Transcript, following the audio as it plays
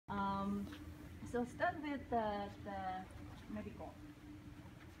So start with the medical.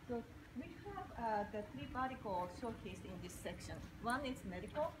 So we have the three verticals showcased in this section. One is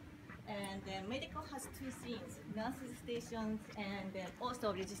medical, and then medical has two scenes, nurses stations and then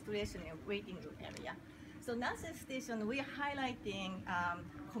also registration and waiting room area. So nurses station, we are highlighting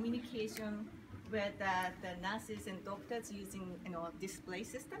communication with the nurses and doctors using display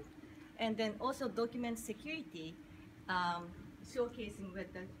system, and then also document security, showcasing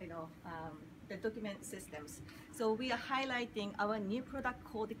with the document systems. So we are highlighting our new product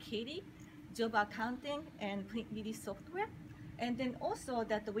called Katie, job accounting and print release software. And then also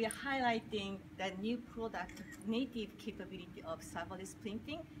that we are highlighting the new product native capability of serverless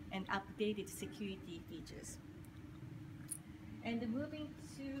printing and updated security features. And moving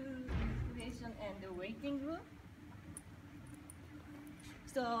to installation and the waiting room.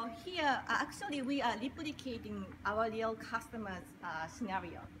 So here, actually, we are replicating our real customer's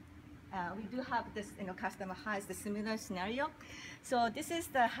scenario. We do have this, customer has the similar scenario. So this is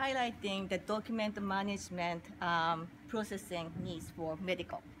the highlighting the document management processing needs for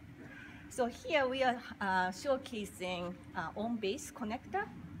medical. So here we are showcasing OnBase connector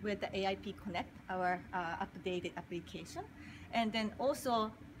with the AIP Connect, our updated application, and then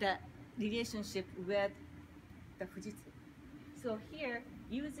also the relationship with the Fujitsu. So here,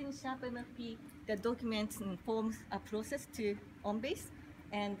 using SharpMFP, the documents and forms are processed to OnBase,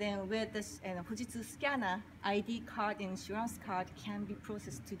 and then with the Fujitsu scanner, ID card and insurance card can be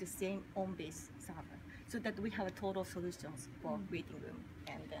processed to the same OnBase server, so that we have a total solutions for waiting room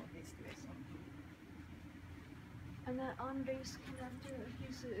and then registration. And that OnBase connector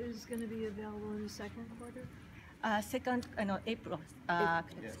piece is going to be available in the second quarter? April.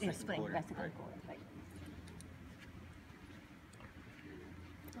 Spring, second quarter. Right.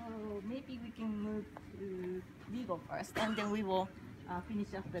 So maybe we can move to legal first, and then we will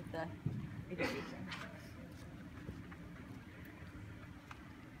finish up with the education.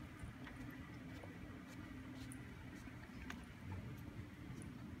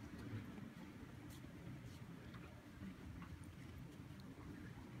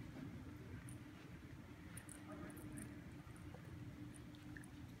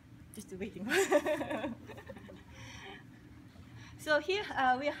 Just waiting. So here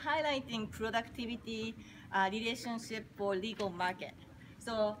we are highlighting productivity relationship for legal market.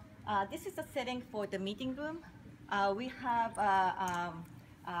 So this is a setting for the meeting room. We have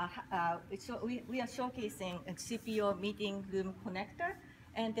we are showcasing a CPO meeting room connector,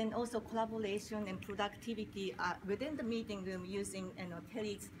 and then also collaboration and productivity within the meeting room using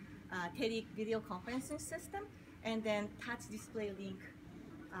Tele video conferencing system, and then touch display link,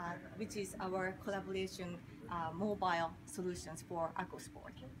 which is our collaboration mobile solutions for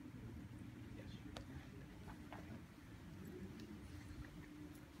AquaSport.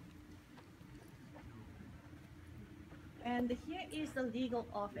 And here is the legal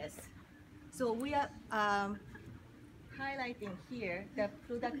office. So we are highlighting here the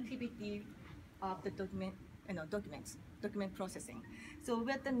productivity of the document processing. So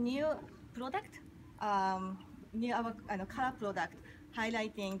with the new product, our color product,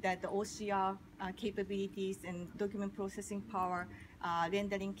 highlighting that the OCR capabilities and document processing power,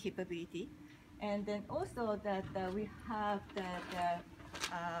 rendering capability, and then also that we have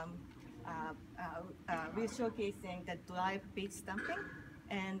we're showcasing the drive page stamping,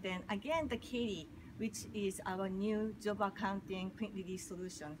 and then again the Katie, which is our new job accounting print release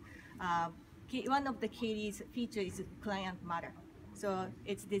solution. One of the Katie's features is client matter, so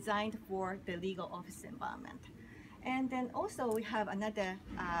it's designed for the legal office environment. And then also we have another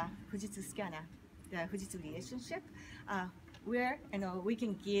Fujitsu scanner, the Fujitsu relationship, where we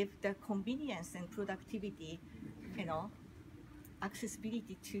can give the convenience and productivity,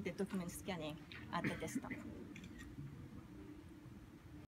 accessibility to the document scanning at the desktop.